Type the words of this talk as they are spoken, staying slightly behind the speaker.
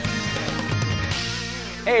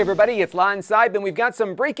Hey everybody, it's Lon Seidman. We've got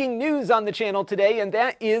some breaking news on the channel today, and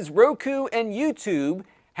that is Roku and YouTube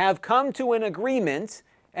have come to an agreement,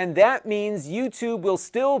 and that means YouTube will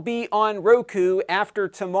still be on Roku after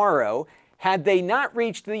tomorrow. Had they not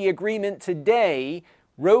reached the agreement today,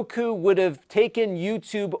 Roku would have taken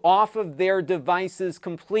YouTube off of their devices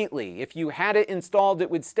completely. If you had it installed,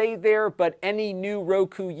 it would stay there, but any new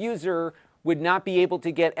Roku user would not be able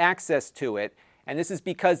to get access to it. And this is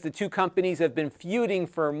because the two companies have been feuding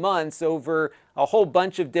for months over a whole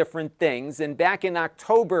bunch of different things. And back in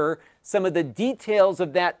October, some of the details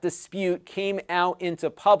of that dispute came out into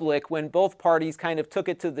public when both parties kind of took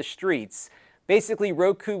it to the streets. Basically,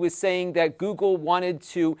 Roku was saying that Google wanted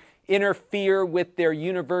to interfere with their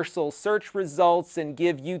universal search results and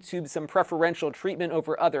give YouTube some preferential treatment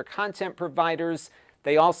over other content providers.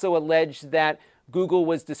 They also alleged that Google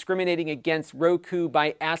was discriminating against Roku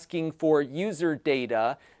by asking for user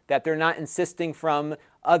data that they're not insisting from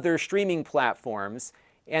other streaming platforms.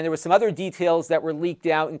 And there were some other details that were leaked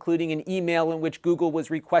out, including an email in which Google was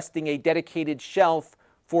requesting a dedicated shelf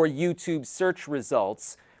for YouTube search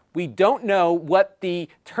results. We don't know what the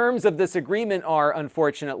terms of this agreement are,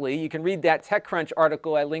 unfortunately. You can read that TechCrunch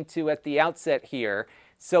article I linked to at the outset here.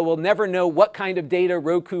 So we'll never know what kind of data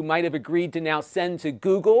Roku might have agreed to now send to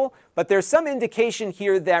Google. But there's some indication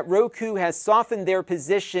here that Roku has softened their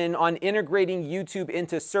position on integrating YouTube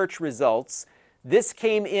into search results. This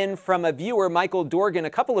came in from a viewer, Michael Dorgan,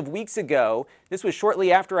 a couple of weeks ago. This was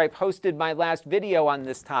shortly after I posted my last video on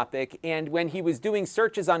this topic. And when he was doing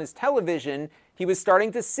searches on his television, he was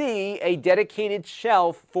starting to see a dedicated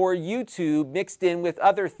shelf for YouTube mixed in with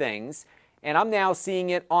other things. And I'm now seeing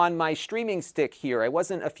it on my streaming stick here. I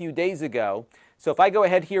wasn't a few days ago. So if I go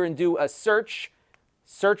ahead here and do a search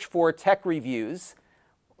for tech reviews,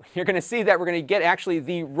 you're going to see that we're going to get actually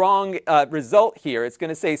the wrong result here. It's going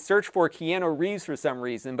to say search for Keanu Reeves for some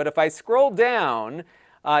reason. But if I scroll down,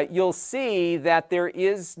 you'll see that there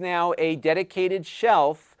is now a dedicated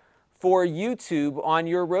shelf for YouTube on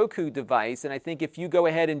your Roku device. And I think if you go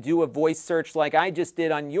ahead and do a voice search like I just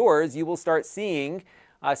did on yours, you will start seeing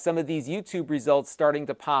some of these YouTube results starting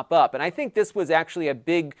to pop up. And I think this was actually a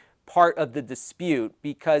big part of the dispute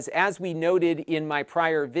because, as we noted in my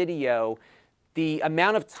prior video, the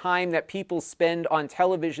amount of time that people spend on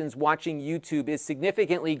televisions watching YouTube is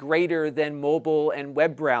significantly greater than mobile and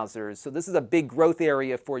web browsers. So this is a big growth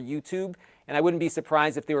area for YouTube, and I wouldn't be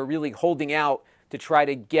surprised if they were really holding out to try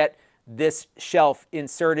to get this shelf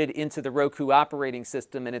inserted into the Roku operating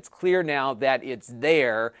system, and it's clear now that it's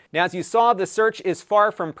there. Now, as you saw, the search is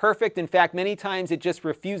far from perfect. In fact, many times it just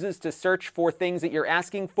refuses to search for things that you're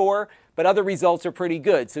asking for, but other results are pretty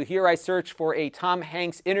good. So here I search for a Tom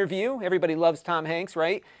Hanks interview. Everybody loves Tom Hanks,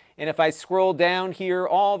 right? And if I scroll down here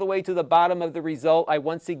all the way to the bottom of the result, I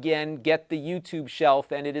once again get the YouTube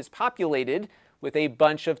shelf, and it is populated with a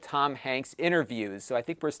bunch of Tom Hanks interviews. So I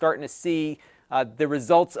think we're starting to see the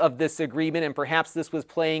results of this agreement, and perhaps this was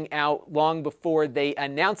playing out long before they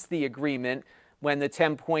announced the agreement when the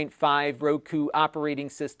 10.5 Roku operating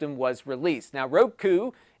system was released. Now,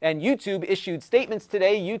 Roku and YouTube issued statements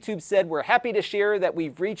today. YouTube said, "We're happy to share that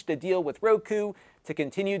we've reached a deal with Roku to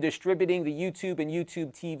continue distributing the YouTube and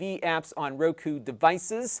YouTube TV apps on Roku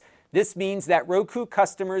devices. This means that Roku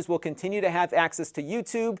customers will continue to have access to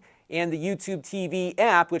YouTube, and the YouTube TV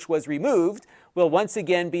app, which was removed, will once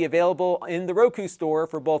again be available in the Roku store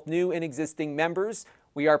for both new and existing members.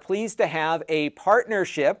 We are pleased to have a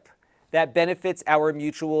partnership that benefits our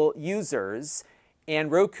mutual users." And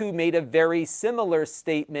Roku made a very similar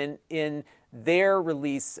statement in their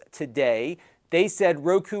release today. They said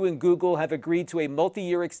Roku and Google have agreed to a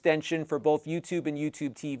multi-year extension for both YouTube and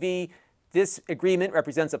YouTube TV. This agreement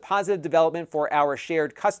represents a positive development for our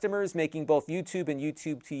shared customers, making both YouTube and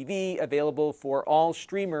YouTube TV available for all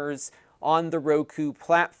streamers on the Roku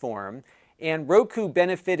platform. And Roku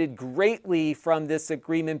benefited greatly from this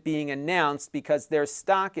agreement being announced because their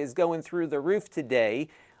stock is going through the roof today.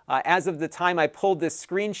 As of the time I pulled this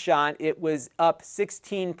screenshot, it was up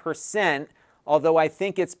 16%, although I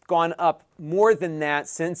think it's gone up more than that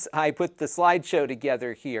since I put the slideshow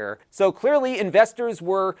together here. So clearly investors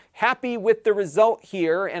were happy with the result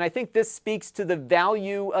here, and I think this speaks to the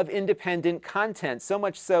value of independent content, so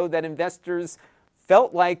much so that investors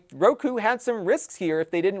felt like Roku had some risks here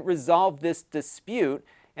if they didn't resolve this dispute,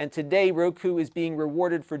 and today Roku is being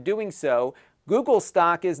rewarded for doing so. Google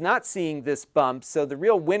stock is not seeing this bump, so the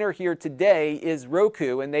real winner here today is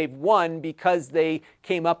Roku, and they've won because they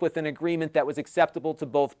came up with an agreement that was acceptable to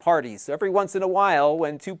both parties. So every once in a while,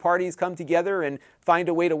 when two parties come together and find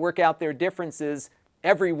a way to work out their differences,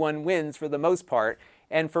 everyone wins for the most part.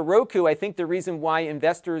 And for Roku, I think the reason why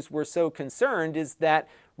investors were so concerned is that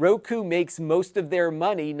Roku makes most of their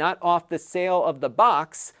money not off the sale of the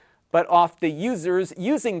box, but off the users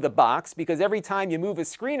using the box, because every time you move a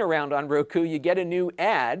screen around on Roku, you get a new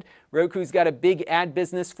ad. Roku's got a big ad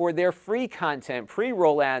business for their free content,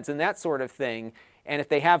 pre-roll ads and that sort of thing. And if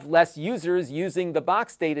they have less users using the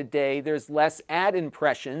box day to day, there's less ad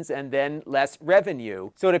impressions and then less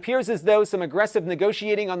revenue. So it appears as though some aggressive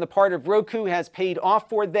negotiating on the part of Roku has paid off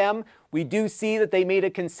for them. We do see that they made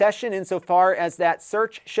a concession insofar as that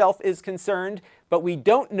search shelf is concerned, but we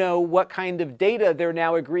don't know what kind of data they're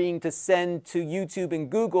now agreeing to send to YouTube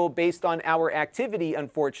and Google based on our activity,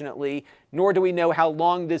 unfortunately, nor do we know how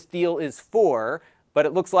long this deal is for. But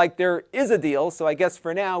it looks like there is a deal, so I guess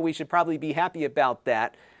for now we should probably be happy about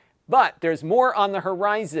that. But there's more on the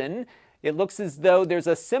horizon. It looks as though there's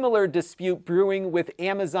a similar dispute brewing with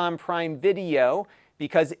Amazon Prime Video,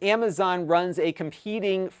 because Amazon runs a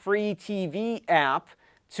competing free TV app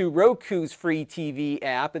to Roku's free TV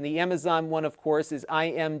app, and the Amazon one, of course, is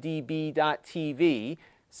imdb.tv.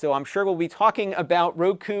 So I'm sure we'll be talking about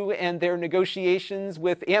Roku and their negotiations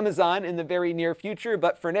with Amazon in the very near future,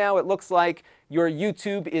 but for now it looks like your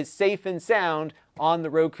YouTube is safe and sound on the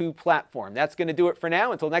Roku platform. That's going to do it for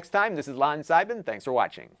now. Until next time, this is Lon Seidman. Thanks for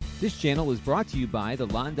watching. This channel is brought to you by the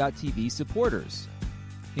Lon.TV supporters,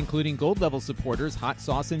 including gold level supporters Hot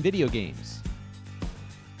Sauce and Video Games,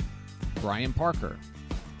 Brian Parker,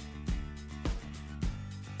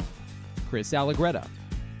 Chris Allegretta,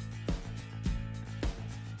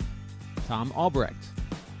 Tom Albrecht,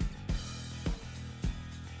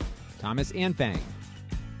 Thomas Anfang,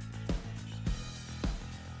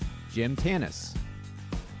 Jim Tanis,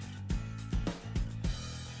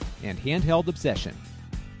 and Handheld Obsession.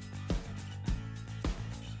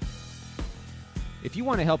 If you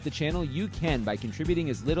want to help the channel, you can by contributing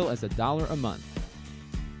as little as $1 a month.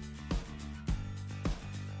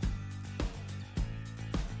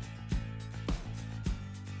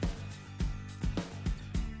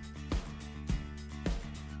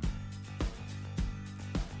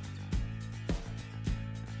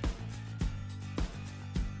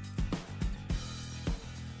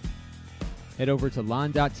 Head over to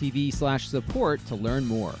lon.tv/support to learn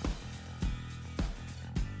more.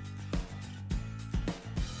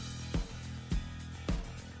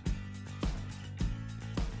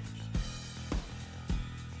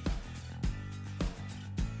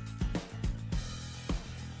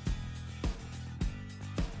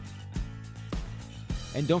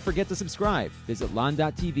 And don't forget to subscribe. Visit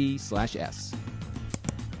lon.tv/s.